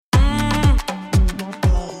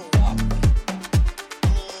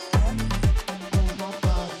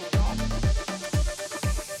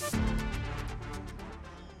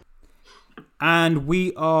And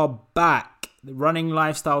we are back, the Running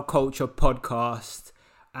Lifestyle Culture podcast.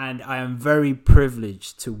 And I am very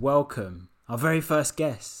privileged to welcome our very first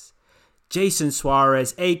guest, Jason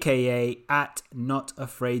Suarez, aka at Not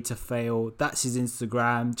Afraid to Fail. That's his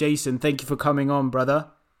Instagram. Jason, thank you for coming on, brother.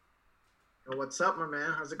 What's up, my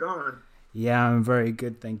man? How's it going? Yeah, I'm very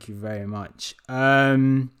good. Thank you very much.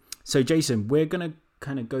 So Jason, we're going to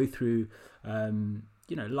kind of go through,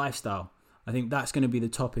 lifestyle. I think that's going to be the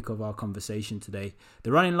topic of our conversation today.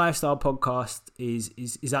 The Running Lifestyle podcast is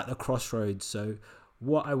at the crossroads. So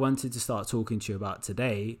what I wanted to start talking to you about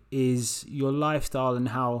today is your lifestyle and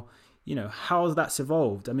how that's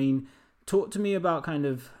evolved. I mean, talk to me about kind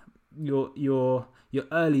of your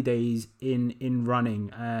early days in running,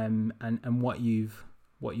 and what you've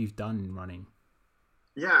done in running.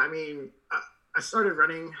 Yeah, I mean, I started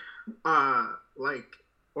running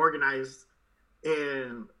organized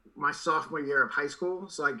in my sophomore year of high school.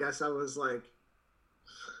 So I guess I was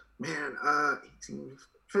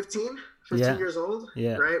 15 years old.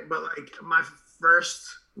 Yeah. Right. But my first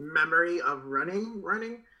memory of running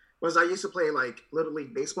was I used to play Little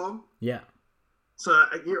League baseball. Yeah. So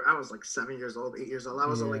I was 7 years old, 8 years old. I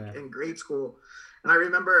was in grade school. And I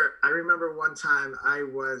remember one time I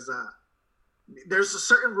was, there's a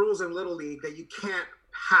certain rules in Little League that you can't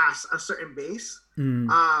pass a certain base,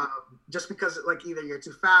 just because either you're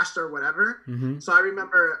too fast or whatever. Mm-hmm. So I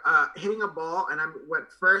remember hitting a ball and I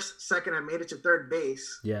went first, second, I made it to third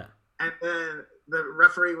base. Yeah. And then the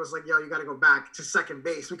referee was like, yo, you got to go back to second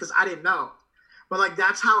base because I didn't know. But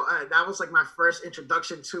that's how that was my first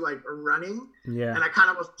introduction to running. Yeah. And I kind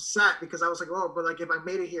of was upset because I was like, oh, but if I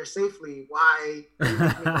made it here safely, why did you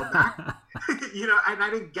make me go back? And I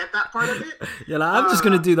didn't get that part of it. You're like, I'm just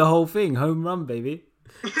gonna do the whole thing, home run, baby.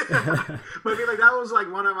 Yeah. But I mean, that was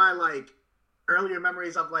one of my earlier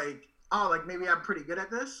memories of maybe I'm pretty good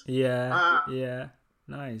at this. Yeah. Yeah.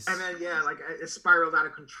 Nice. And then it spiraled out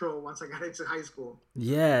of control once I got into high school.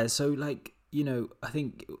 Yeah. So I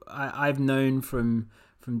think I've known from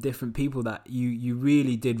different people that you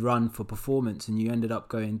really did run for performance, and you ended up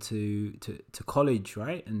going to college,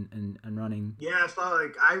 right? And running. Yeah, so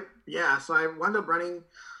I wound up running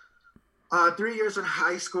 3 years in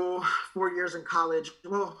high school, 4 years in college.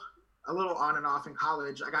 Well, a little on and off in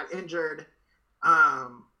college. I got injured.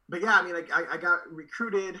 But yeah, I mean, I got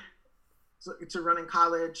recruited to run in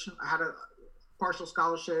college. I had a partial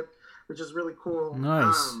scholarship, which is really cool.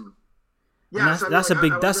 Nice. Yeah, that's a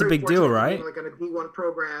big deal, right? In a D1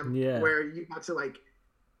 program, where you got to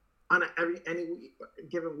on any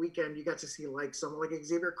given weekend, you got to see someone like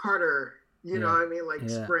Xavier Carter, you know what I mean,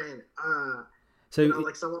 sprint.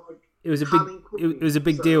 Someone it was a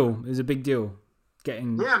big deal. It was a big deal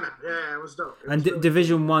getting. Yeah, man. Yeah, it was dope. And really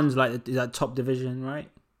Division One's is that top division, right?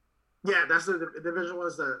 Yeah, that's the Division One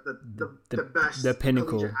is the best, the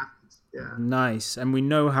pinnacle. Yeah. Nice. And we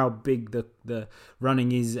know how big the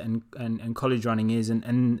running is and college running is,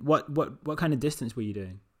 and what kind of distance were you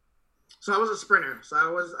doing? So I was a sprinter. So I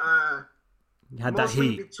was you had mostly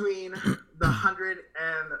that heat between the 100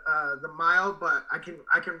 and the mile, but I can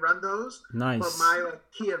run those. Nice. But my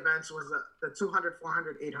key events was the 200,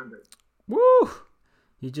 400, 800. Woo!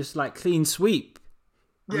 You just clean sweep.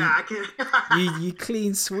 Yeah, I can. you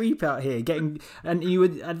clean sweep out here, and you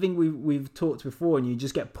would. I think we've talked before, and you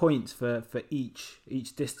just get points for each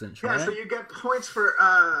distance, right? Yeah, so you get points for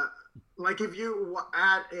if you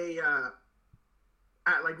at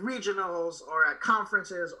regionals or at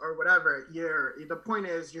conferences or whatever. The point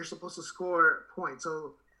is you're supposed to score points.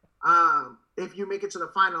 So if you make it to the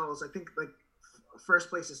finals, I think first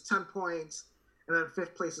place is 10 points. And then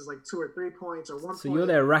fifth place is 2 or 3 points or 1 point. So you're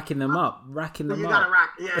there racking them up. You gotta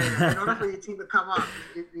rack. Yeah. In order for your team to come up,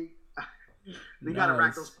 you gotta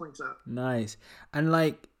rack those points up. Nice. And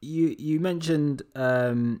you mentioned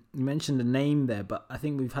the name there, but I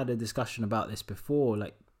think we've had a discussion about this before.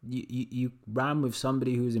 You ran with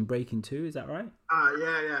somebody who was in Breaking 2, is that right?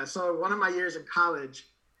 Yeah. So one of my years in college,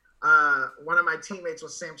 one of my teammates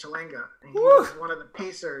was Sam Chalanga, and he was one of the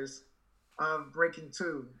pacers of Breaking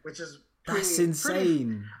 2, which is that's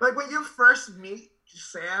insane. When you first meet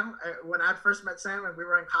Sam, when I first met Sam and we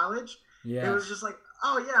were in college, it was just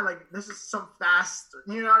this is some fast,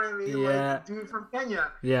 you know what I mean? Yeah. Dude from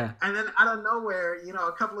Kenya. Yeah. And then out of nowhere,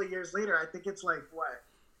 a couple of years later, I think it's 11,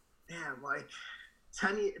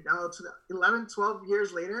 12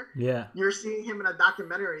 years later. Yeah. You're seeing him in a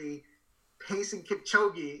documentary pacing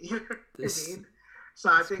Kipchoge. You know what I mean?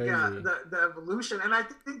 So I think the evolution, and I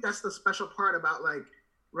think that's the special part about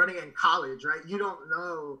running in college, right? You don't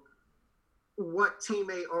know what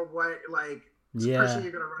teammate or what person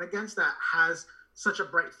you're gonna run against that has such a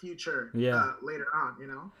bright future later on,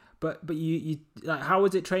 But you like, how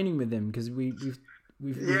was it training with him? Because we've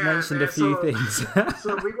mentioned a few things.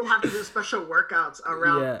 So we will have to do special workouts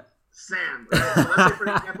around Sam. Right? So let's say, for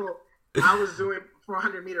example, I was doing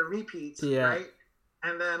 400-meter repeats, right?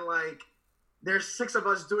 And then like there's 6 of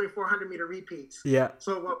us doing 400-meter repeats. Yeah.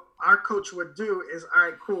 So what our coach would do is, all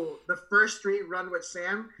right, cool. The first 3 run with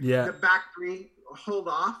Sam. Yeah. The back 3 hold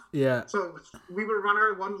off. Yeah. So we would run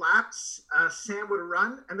our 1 laps. Sam would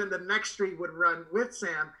run, and then the next 3 would run with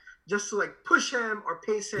Sam, just to like push him or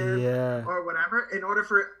pace him or whatever, in order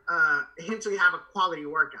for him to have a quality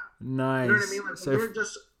workout. Nice. You know what I mean? Like, so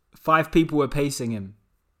just 5 people were pacing him.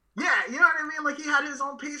 Yeah, you know what I mean? Like, he had his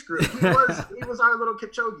own pace group. He was our little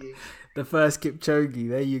Kipchoge. The first Kipchoge.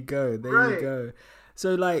 There you go. There you go.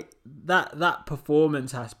 So like that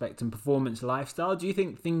performance aspect and performance lifestyle, do you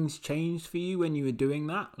think things changed for you when you were doing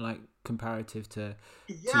that, like comparative to?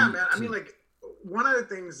 Yeah, man. I mean, like, one of the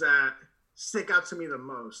things that stick out to me the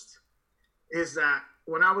most is that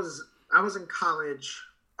when I was in college,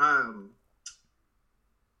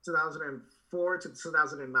 2004 to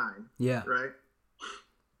 2009. Yeah. Right.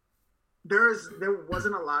 There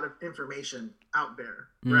wasn't a lot of information out there,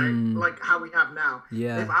 right? Like how we have now.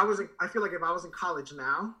 Yeah. I feel like if I was in college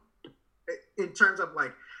now, in terms of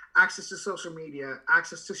like access to social media,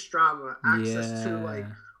 access to Strava, access to like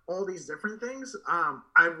all these different things,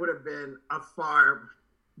 I would have been a far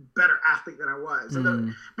better athlete than I was.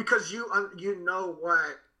 Because you know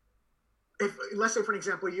what, if let's say for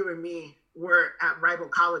example you and me were at rival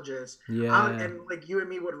colleges, and like you and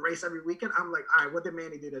me would race every weekend, I'm like, all right, what did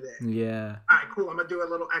Manny do today? Yeah. All right, cool. I'm gonna do a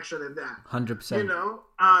little extra than that. 100%. You know,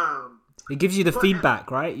 it gives you the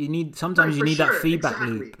feedback, right? You need that feedback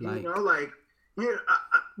loop. Like, you know, like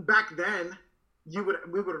back then,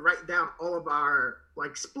 we would write down all of our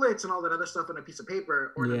like splits and all that other stuff on a piece of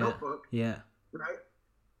paper or in a notebook. Yeah. Right.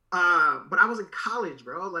 But I was in college,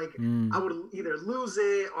 bro. Like I would either lose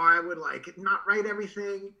it or I would like not write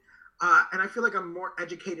everything. And I feel like I'm more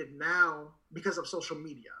educated now because of social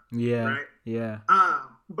media. Yeah. Right. Yeah.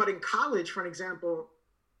 But in college, for example,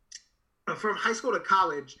 from high school to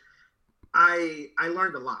college, I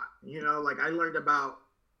learned a lot. You know, like I learned about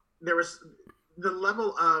there was the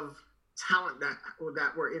level of talent that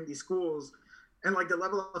were in these schools, and like the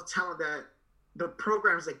level of talent that the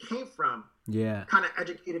programs that came from. Yeah. Kind of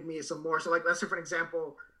educated me some more. So like, let's say for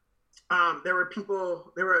example, there were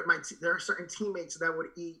certain teammates that would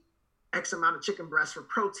eat X amount of chicken breasts for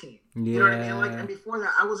protein. You know what I mean? Like, and before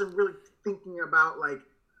that, I wasn't really thinking about like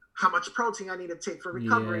how much protein I need to take for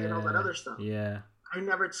recovery and all that other stuff. Yeah. I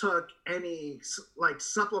never took any like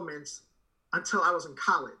supplements until I was in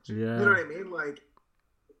college. Yeah. You know what I mean? Like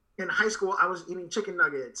in high school, I was eating chicken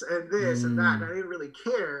nuggets and this and that, and I didn't really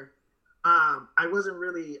care. I was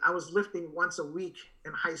lifting once a week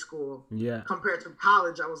in high school. Yeah. Compared to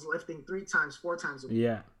college, I was lifting 3 times, 4 times a week.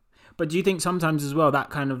 Yeah. But do you think sometimes as well that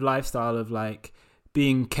kind of lifestyle of like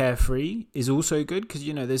being carefree is also good? Because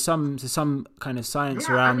you know there's some kind of science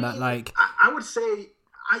around that. Like I would say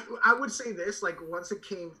this, like once it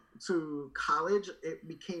came to college, it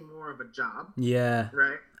became more of a job. Yeah.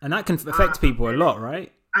 Right. And that can affect people a lot,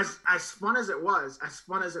 right? As fun as it was,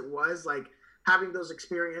 like having those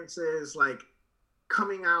experiences, like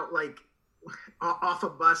coming out like off a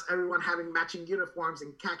bus, everyone having matching uniforms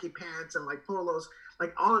and khaki pants and like polos.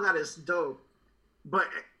 Like all of that is dope, but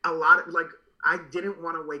a lot of like I didn't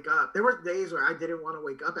want to wake up. There were days where I didn't want to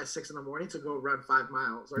wake up at 6 a.m. to go run 5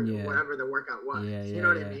 miles or whatever the workout was. You know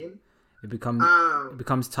what I mean? It becomes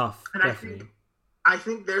tough. And definitely. I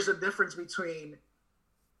think there's a difference between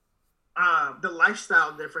the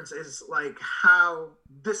lifestyle difference is like how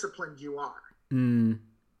disciplined you are, and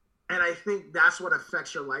I think that's what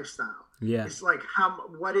affects your lifestyle. Yeah, it's like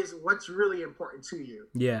what's really important to you.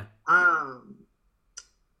 Yeah.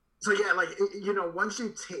 So yeah, like, you know, once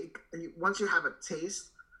you have a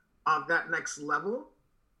taste of that next level,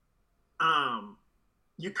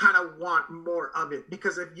 you kind of want more of it,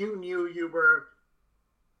 because if you knew you were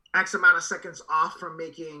X amount of seconds off from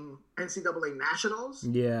making NCAA nationals,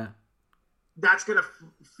 that's gonna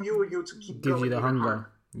fuel you to keep going. Gives you the hunger.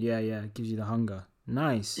 Harder. Yeah, it gives you the hunger.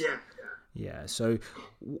 Nice. Yeah. So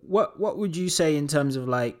what would you say in terms of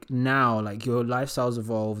like now, like your lifestyle's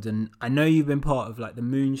evolved, and I know you've been part of like the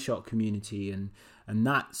Moonshot community, and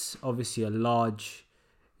that's obviously a large.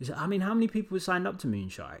 I mean, how many people signed up to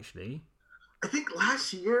Moonshot actually? I think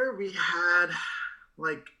last year we had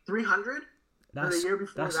like 300. The year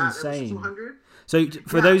before that's insane. It was 200. So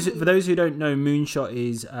for those who don't know, Moonshot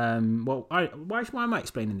is why am I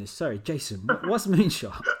explaining this? Sorry, Jason. What's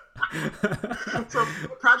Moonshot? So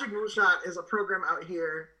Project Moonshot is a program out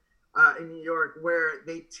here in New York where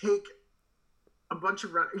they take a bunch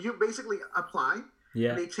of runners. You basically apply.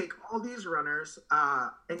 Yeah. They take all these runners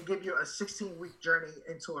and give you a 16-week journey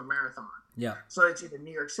into a marathon. Yeah. So it's either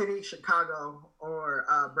New York City, Chicago, or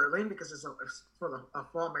Berlin, because it's for a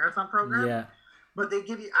fall marathon program. Yeah. But they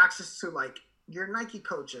give you access to like your Nike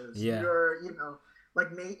coaches, your like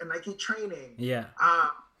Nike training. Yeah.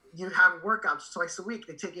 You have workouts twice a week.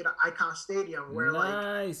 They take you to Icon Stadium, where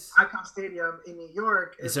nice. like Icon Stadium in New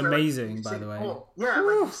York is where, amazing, like, by the way. Bolt. Yeah,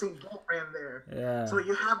 like Usain Bolt ran there. Yeah. So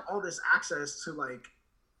you have all this access to like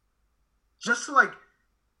just to like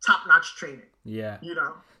top-notch training. Yeah. You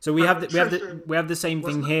know. So we have the same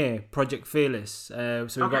thing here, Project Fearless. So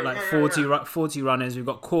we've got like 40 runners. We've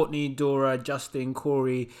got Courtney, Dora, Justin,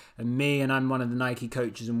 Corey, and me, and I'm one of the Nike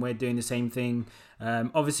coaches, and we're doing the same thing.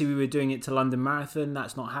 Obviously, we were doing it to London Marathon.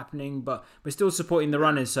 That's not happening, but we're still supporting the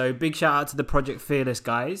runners. So big shout out to the Project Fearless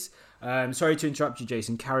guys. Sorry to interrupt you,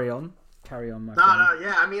 Jason. Carry on, my friend.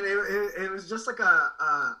 Yeah. I mean, it was just like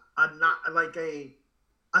a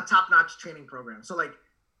top-notch training program. So like,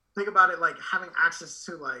 think about it like having access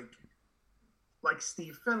to like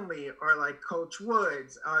Steve Finley or like Coach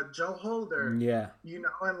Woods, Joe Holder. Yeah. You know,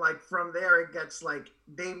 and like from there it gets like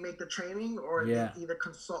they make the training or they either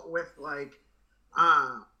consult with like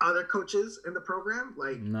other coaches in the program,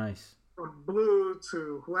 like nice from Blue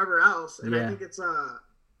to whoever else. And I think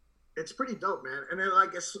it's pretty dope, man. And then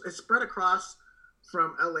like it's spread across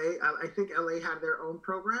from LA. I think LA had their own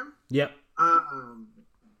program. Yep.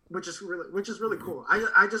 Which is really cool.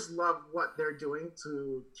 I just love what they're doing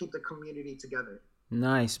to keep the community together.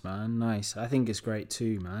 Nice, man. Nice. I think it's great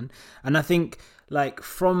too, man. And I think like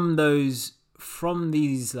from these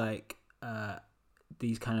like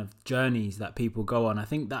these kind of journeys that people go on, I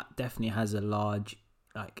think that definitely has a large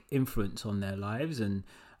like influence on their lives. And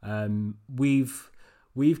we've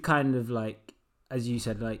kind of like, as you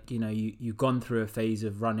said, like, you know, you've gone through a phase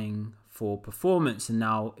of running for performance, and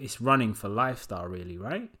now it's running for lifestyle, really,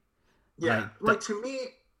 right? Yeah, like to me,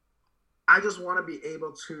 I just want to be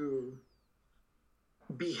able to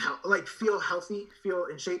feel healthy, feel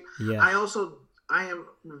in shape. Yeah. I am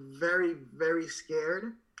very, very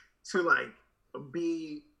scared to like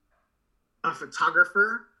be a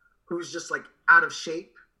photographer who's just like out of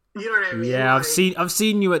shape. You know what I mean? Yeah, like, I've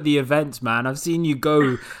seen you at the events, man. I've seen you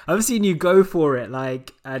go for it,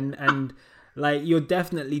 like, and like you're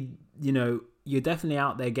definitely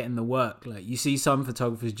out there getting the work. Like you see some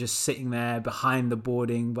photographers just sitting there behind the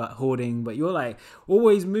boarding but hoarding, but you're like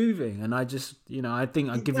always moving. And I just, I think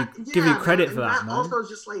I give you credit for that, man. Also,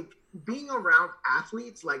 just like being around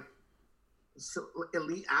athletes, like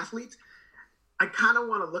elite athletes, I kind of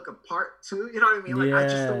want to look apart too. You know what I mean? Like I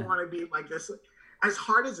just don't want to be like this. As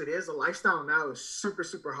hard as it is, the lifestyle now is super,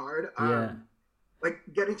 super hard. Like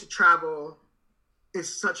getting to travel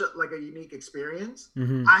is such a unique experience.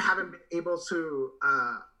 Mm-hmm. I haven't been able to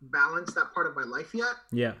balance that part of my life yet.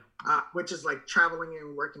 Yeah. Which is like traveling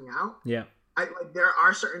and working out. Yeah. There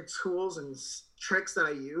are certain tools and tricks that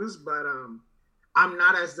I use, but I'm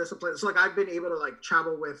not as disciplined. So like I've been able to like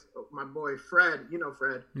travel with my boy Fred. You know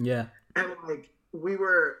Fred. Yeah. And like we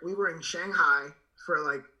were in Shanghai for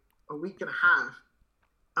like a week and a half.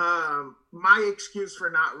 My excuse for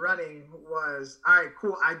not running was, all right,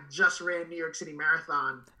 cool, I just ran New York City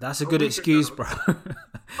Marathon. That's a good excuse, bro.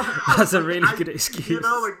 That's a really good excuse. You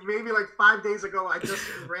know, like maybe like 5 days ago, I just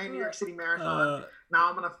ran New York City Marathon. Now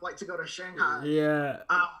I'm on a flight to go to Shanghai. Yeah.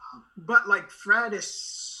 But like Fred is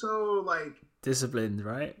so like disciplined,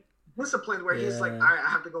 right? Disciplined, where he's like, all right, I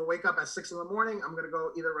have to go wake up at 6 a.m. I'm gonna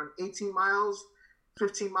go either run 18 miles,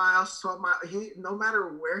 15 miles, 12 miles. No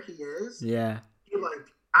matter where he is, he like.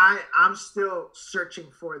 I'm still searching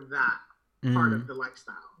for that part of the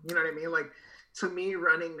lifestyle. You know what I mean? Like to me,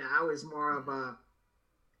 running now is more of a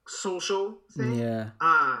social thing. Yeah.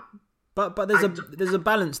 But there's a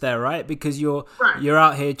balance there, right? Because you're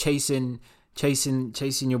out here chasing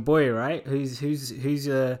your boy, right? Who's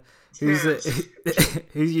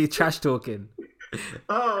you trash talking?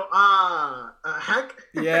 Heck.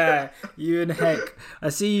 Yeah, you and Heck. I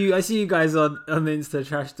see you guys on Insta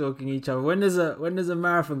trash talking each other. When there's a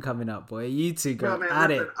marathon coming up, boy? You two go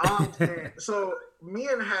at it. So me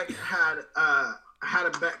and Heck had a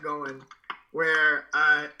bet going where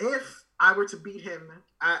if I were to beat him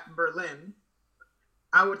at Berlin,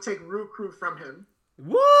 I would take Rue Crew from him.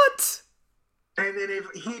 What? And then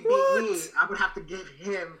if he beat me, I would have to give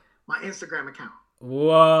him my Instagram account.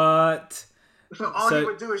 What? So all he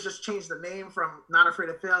would do is just change the name from Not Afraid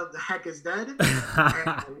to Fail to Heck is Dead. and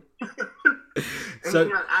he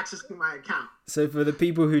had access to my account. So for the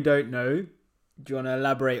people who don't know, do you want to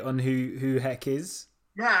elaborate on who Heck is?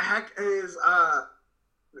 Yeah, Heck is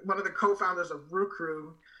one of the co-founders of Rue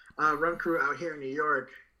Crew. run crew out here in New York.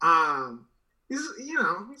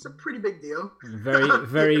 He's a pretty big deal. Very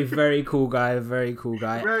cool guy. Very cool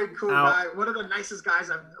guy. Very cool guy. One of the nicest guys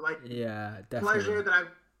I've definitely. Pleasure that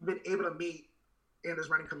I've been able to meet in this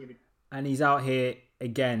running community. And he's out here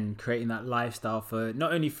again creating that lifestyle for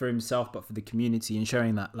not only for himself but for the community, and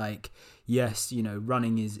showing that, like, yes,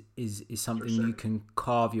 running is something you can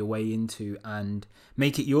carve your way into and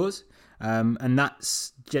make it yours. And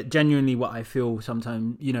that's genuinely what I feel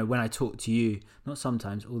sometimes, when I talk to you, not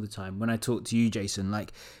sometimes, all the time, when I talk to you, Jason,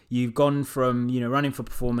 like, you've gone from, running for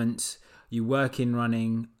performance, you work in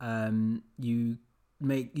running, you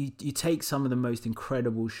take some of the most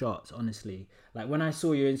incredible shots, honestly. Like, when I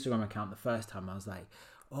saw your Instagram account the first time, I was like,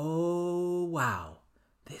 oh, wow,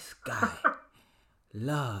 this guy,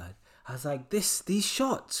 Lord. I was like, these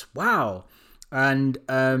shots, wow. And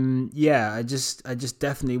I just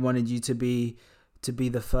definitely wanted you to be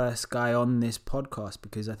the first guy on this podcast,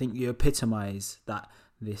 because I think you epitomize that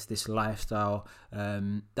this lifestyle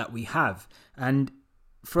that we have. And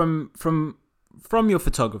from your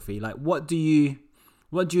photography, like, what do you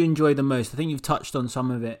enjoy the most? I think you've touched on some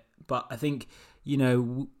of it, but I think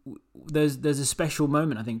there's a special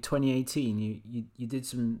moment. I think 2018, you did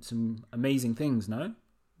some amazing things, no?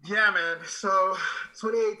 Yeah, man. So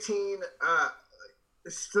 2018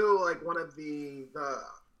 is still like one of the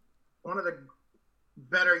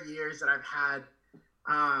better years that I've had.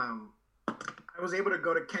 I was able to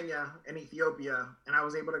go to Kenya and Ethiopia, and I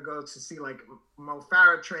was able to go to see like Mo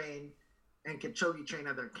Farah train and Kipchoge train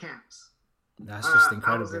at their camps. That's just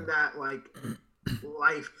incredible. I was in that like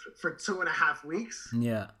life for 2.5 weeks.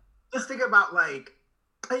 Yeah. Just think about like,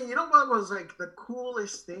 and you know what was like the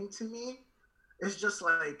coolest thing to me? It's just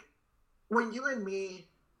like when you and me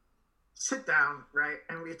sit down, right,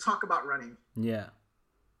 and we talk about running. Yeah.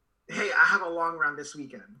 Hey, I have a long run this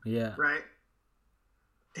weekend. Yeah. Right?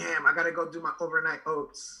 Damn, I got to go do my overnight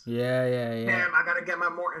oats. Yeah. Damn, I got to get my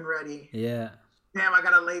Morton ready. Yeah. Damn, I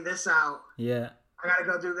got to lay this out. Yeah. I got to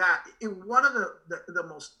go do that. One of the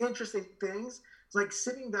most interesting things is like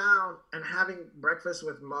sitting down and having breakfast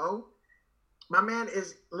with Mo. My man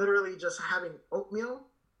is literally just having oatmeal,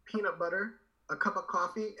 peanut butter, a cup of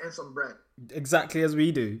coffee, and some bread. Exactly as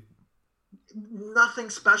we do. Nothing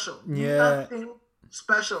special. Yeah. Nothing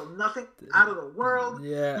special. Nothing out of the world.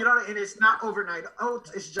 Yeah. And it's not overnight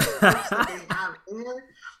oats. It's just oats that they have in.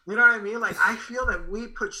 You know what I mean? Like, I feel that we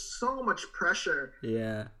put so much pressure.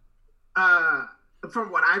 Yeah.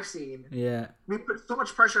 From what I've seen. Yeah. We put so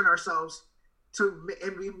much pressure on ourselves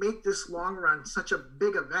and we make this long run such a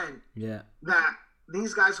big event. Yeah. That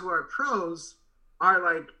these guys who are pros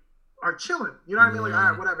are chilling. You know what I mean? Like,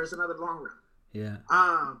 all right, whatever. It's another long run. Yeah.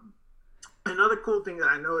 Another cool thing that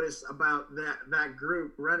I noticed about that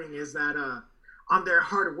group running is that on their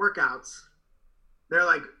hard workouts, they're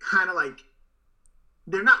like kind of like,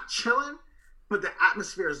 they're not chilling, but the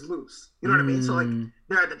atmosphere is loose. You know what I mean? So like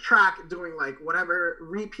they're at the track doing like whatever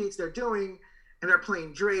repeats they're doing, and they're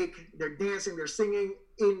playing Drake, they're dancing, they're singing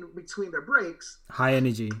in between their breaks. High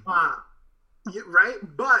energy. Right?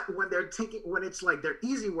 But when it's like their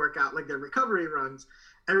easy workout, like their recovery runs,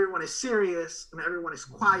 everyone is serious and everyone is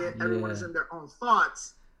quiet. Yeah. Everyone is in their own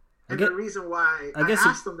thoughts. And the reason why I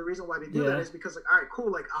asked them, the reason why they do that is because, like, all right,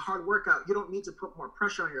 cool, like a hard workout, you don't need to put more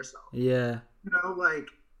pressure on yourself. Yeah. Like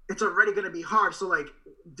it's already going to be hard. So like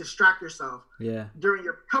distract yourself. Yeah. During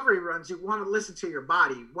your recovery runs, you want to listen to your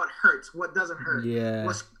body. What hurts? What doesn't hurt? Yeah.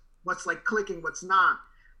 What's like clicking? What's not?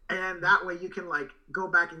 And that way you can like go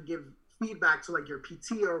back and give feedback to like your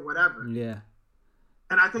PT or whatever. Yeah.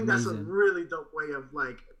 And I think that's a really dope way of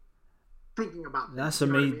like thinking about that's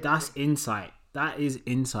amazing. I mean? That's insight. That is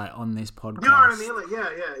insight on this podcast. You know what I mean? Like,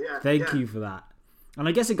 yeah. Thank you for that. And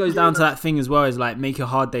I guess it goes down to that thing as well, is like make your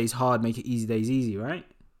hard days hard, make it easy days easy, right?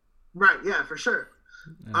 Right. Yeah, for sure.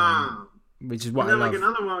 Which is what I love. like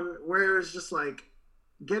another one where it's just like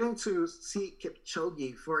getting to see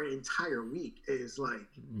Kipchoge for an entire week is like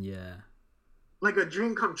like a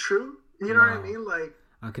dream come true. You know what I mean? Like,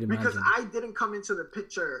 I could imagine. Because I didn't come into the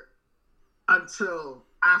picture until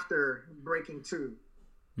after breaking 2,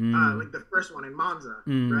 like the first one in Monza,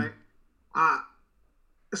 right?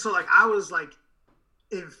 So like I was like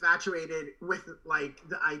infatuated with like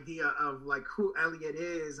the idea of like who Elliot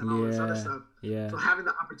is and all this other stuff. Yeah. So having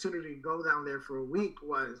the opportunity to go down there for a week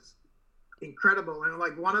was incredible. And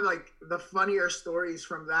like one of like the funnier stories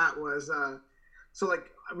from that was so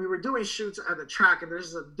like we were doing shoots at the track, and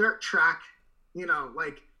there's a dirt track,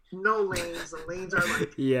 like no lanes. The lanes are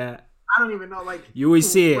like I don't even know, like you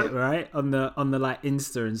always see it right on the like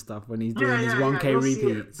Insta and stuff when he's doing his 1K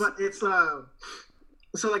repeats. But it's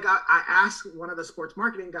so like I asked one of the sports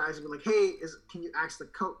marketing guys and be like, hey, can you ask the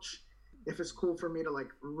coach if it's cool for me to like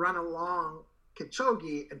run along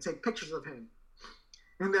Kipchoge and take pictures of him?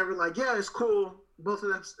 And they were like, yeah, it's cool. Both of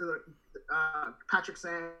them, Patrick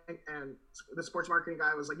Sang and the sports marketing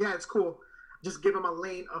guy was like, yeah, it's cool. Just give him a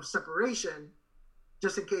lane of separation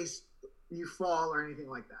just in case you fall or anything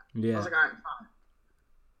like that. Yeah. I was like, all right, fine.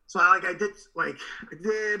 So I did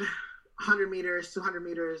 100 meters, 200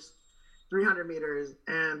 meters, 300 meters.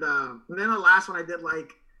 And then the last one I did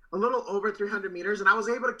like a little over 300 meters, and I was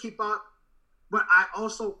able to keep up, but I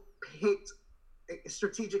also picked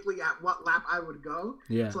strategically at what lap I would go.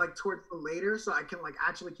 Yeah. So like towards the later, so I can like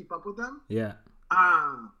actually keep up with them. Yeah.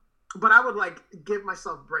 But I would like give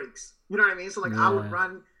myself breaks. You know what I mean? So like I would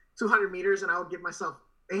run 200 meters and I would give myself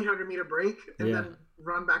 800 meter break and then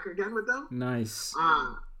run back again with them. Nice.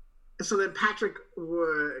 So then Patrick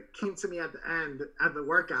came to me at the end at the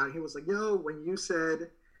workout. He was like, yo, when you said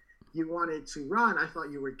you wanted to run, I thought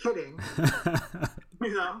you were kidding.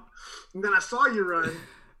 You know? And then I saw you run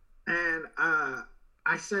and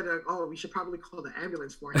I said, oh, we should probably call the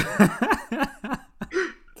ambulance for him.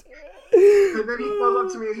 And then he goes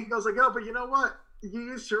up to me and he goes like, yo, but you know what? You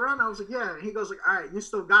used to run? I was like, yeah. And he goes like, all right, you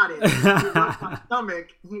still got it. He rubbed my stomach.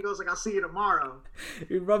 He goes like, I'll see you tomorrow.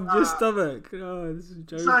 He rubbed your stomach. Oh, this is a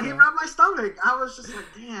joke. So he rubbed my stomach. I was just like,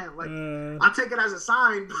 damn, like I'll take it as a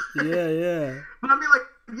sign. Yeah. But I mean, like,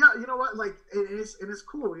 yeah, you know what? Like, it's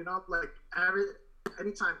cool, you know. Like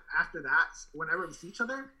anytime after that, whenever we see each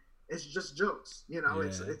other, it's just jokes. You know,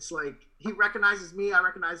 it's like he recognizes me, I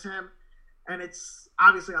recognize him, and it's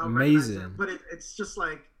obviously I'll recognize him. But it's just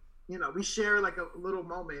like, you know, we share like a little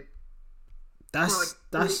moment. That's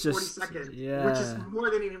for like 40 just 40 seconds, yeah, which is more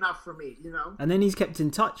than enough for me, you know. And then he's kept in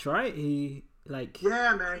touch, right? He like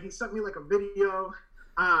man, he sent me like a video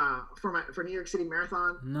for New York City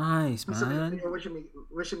Marathon. Nice, man. Sent me a video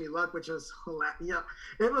wishing me luck, which was hilarious. Yeah,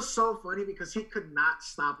 it was so funny because he could not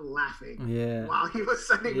stop laughing. While he was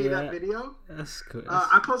sending me that video. That's cool.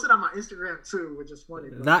 I posted on my Instagram too, which is funny.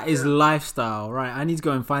 That is lifestyle, right? I need to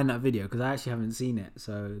go and find that video because I actually haven't seen it.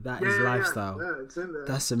 So that is lifestyle. Yeah, it's in there.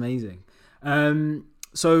 That's amazing.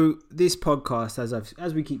 So this podcast,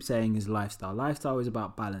 as we keep saying, is lifestyle. Lifestyle is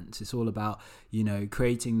about balance. It's all about, you know,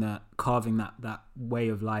 carving that way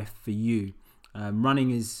of life for you.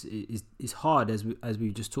 Running is hard, as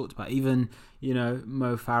we've just talked about. Even, you know,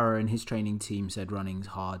 Mo Farah and his training team said running's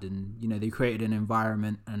hard, and you know they created an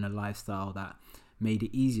environment and a lifestyle that made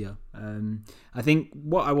it easier. I think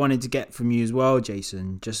what I wanted to get from you as well,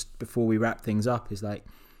 Jason, just before we wrap things up, is like,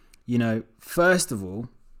 you know, first of all,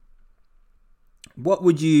 what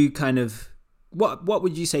would you what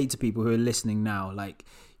would you say to people who are listening now, like,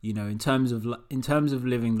 you know, in terms of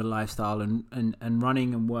living the lifestyle and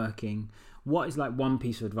running and working, what is like one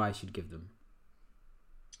piece of advice you'd give them?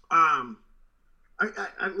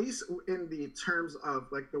 At least in the terms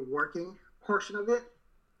of like the working portion of it,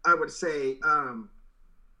 I would say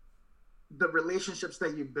the relationships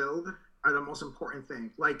that you build are the most important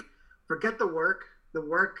thing. Like, forget the work,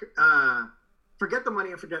 forget the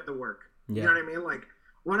money and forget the work. You know what I mean? Like,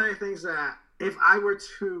 one of the things that if I were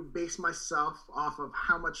to base myself off of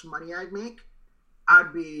how much money I make,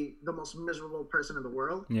 I'd be the most miserable person in the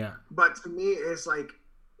world. Yeah. But to me, it's like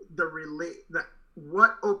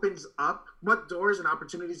what opens up, what doors and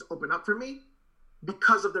opportunities open up for me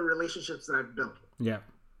because of the relationships that I've built. Yeah.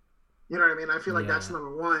 You know what I mean? I feel like that's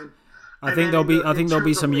number one. I think there'll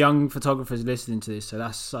be some young photographers listening to this, so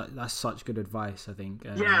that's such good advice. I think.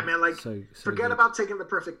 Man. Like, forget about taking the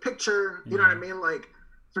perfect picture. You know what I mean? Like,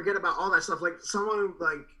 forget about all that stuff. Like, someone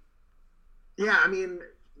like, I mean,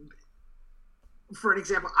 for an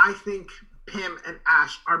example, I think Pim and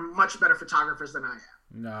Ash are much better photographers than I am.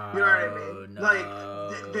 No, you know what I mean? No. Like,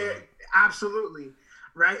 they're absolutely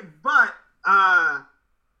right, but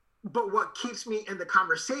what keeps me in the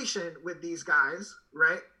conversation with these guys,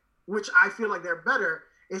 right? Which I feel like they're better,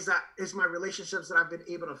 is my relationships that I've been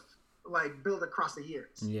able to like build across the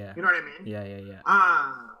years. Yeah. You know what I mean? Yeah.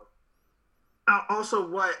 Also,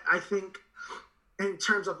 what I think in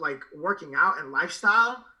terms of like working out and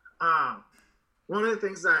lifestyle, one of the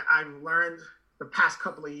things that I've learned the past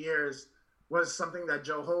couple of years was something that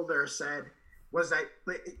Joe Holder said, was that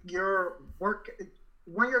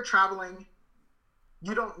when you're traveling,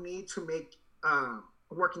 you don't need to make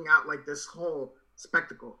working out like this whole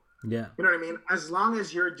spectacle. Yeah. You know what I mean? As long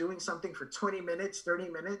as you're doing something for 20 minutes, 30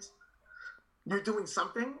 minutes, you're doing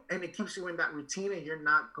something and it keeps you in that routine and you're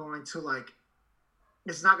not going to like,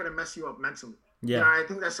 it's not going to mess you up mentally. Yeah. You know, I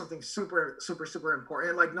think that's something super, super, super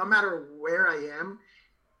important. Like, no matter where I am,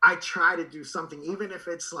 I try to do something, even if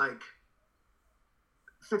it's like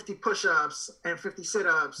 50 push-ups and 50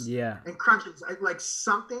 sit-ups and crunches, like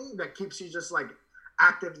something that keeps you just like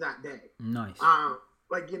active that day. Nice.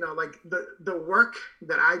 Like, you know, like the work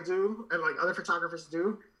that I do and like other photographers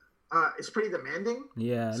do, it's pretty demanding.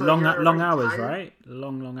 Yeah. So long hours, tired. Right?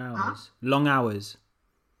 Long hours. Huh? Long hours.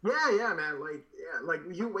 Yeah, man. Like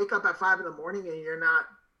you wake up at 5 a.m. and you're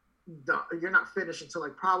not finished until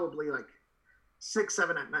like probably like 6,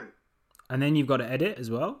 7 at night. And then you've got to edit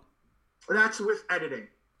as well. That's with editing.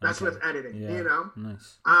 Yeah. You know.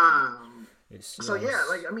 Nice. So yeah,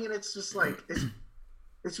 like I mean, it's just like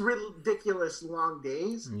it's ridiculous long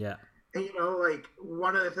days. Yeah. And you know, like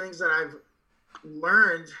one of the things that I've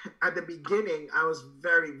learned at the beginning, I was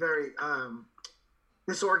very, very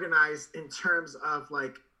disorganized in terms of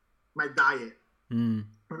like my diet.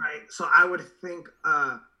 Right. So I would think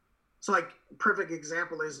so like perfect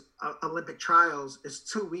example is Olympic trials is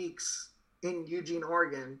 2 weeks in Eugene,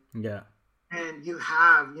 Oregon. Yeah. And you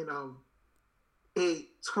have, you know, 8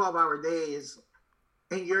 12-hour days,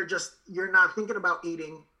 and you're not thinking about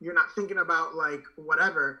eating, you're not thinking about like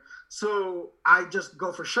whatever. So I just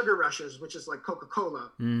go for sugar rushes, which is like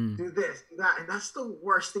Coca-Cola, do this, do that. And that's the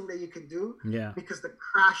worst thing that you can do. Yeah. Because the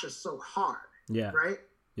crash is so hard. Yeah. Right?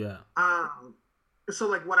 Yeah. So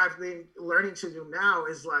like what I've been learning to do now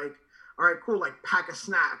is like, all right, cool, like pack a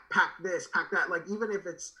snack, pack this, pack that. Like even if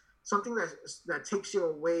it's something that takes you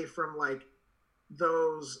away from like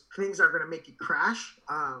those things that are going to make you crash.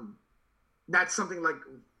 That's something that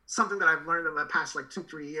I've learned in the past like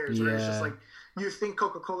 2-3 years. Yeah. Where it's just like you think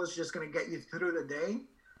Coca-Cola is just going to get you through the day,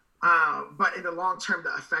 but in the long term,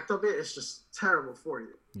 the effect of it is just terrible for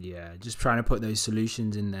you. Yeah, just trying to put those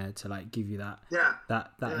solutions in there to like give you that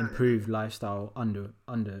improved lifestyle under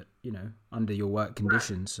your work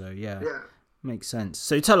conditions. Right. So yeah, makes sense.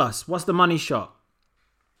 So tell us, what's the money shot?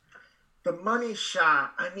 The money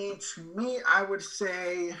shot. I mean, to me, I would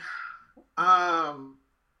say that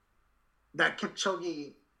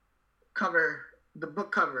Kipchoge cover, the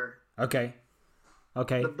book cover. Okay.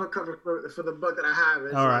 The book cover for the book that I have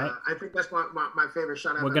is. All right. I think that's my favorite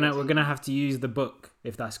shot. We're gonna have to use the book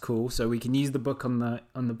if that's cool. So we can use the book on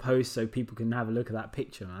the post so people can have a look at that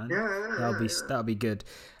picture, man. That'll be good.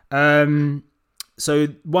 So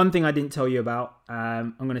one thing I didn't tell you about,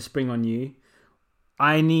 I'm gonna spring on you.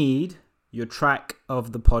 I need your track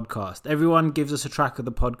of the podcast. Everyone gives us a track of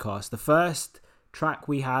the podcast. The first track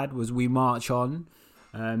we had was We March On.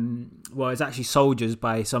 It's actually Soldiers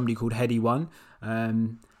by somebody called Heady One.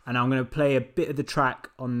 And I'm going to play a bit of the track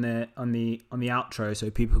on the outro so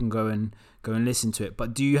people can go and listen to it.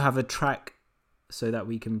 But do you have a track so that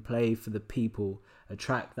we can play for the people, a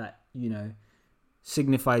track that, you know,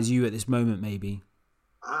 signifies you at this moment maybe?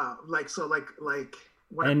 Like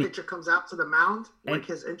when a pitcher comes out to the mound, like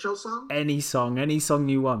his intro song? Any song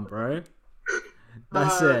you want, bro.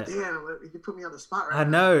 That's it. Damn, you put me on the spot right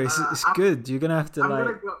now. I know, it's good. You're going to have to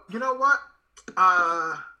gonna go, you know what?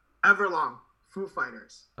 Everlong, Foo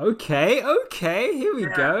Fighters. Okay, here we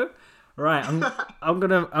go. Right, I'm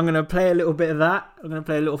gonna play a little bit of that. I'm gonna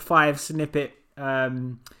play a little 5 snippet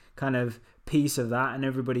kind of piece of that, and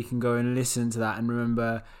everybody can go and listen to that. And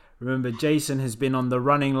remember, Jason has been on the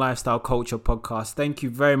Running Lifestyle Culture podcast. Thank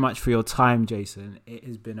you very much for your time, Jason. It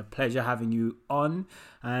has been a pleasure having you on,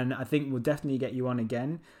 and I think we'll definitely get you on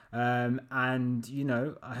again. And you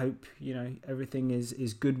know, I hope everything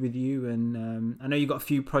is good with you. And I know you got a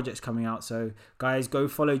few projects coming out, so guys, go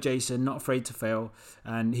follow Jason. Not Afraid to Fail,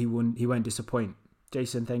 and he won't disappoint.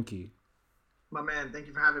 Jason, thank you. My man, thank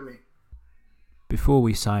you for having me. Before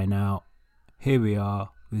we sign out, here we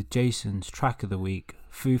are with Jason's track of the week,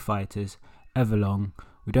 Foo Fighters, Everlong.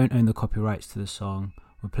 We don't own the copyrights to the song.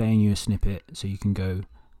 We're playing you a snippet so you can go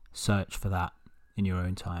search for that in your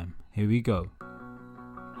own time. Here we go.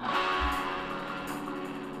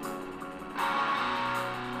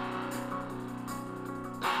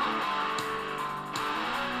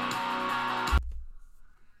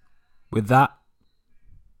 With that,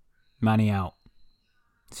 Manny out.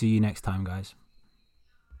 See you next time, guys.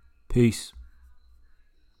 Peace.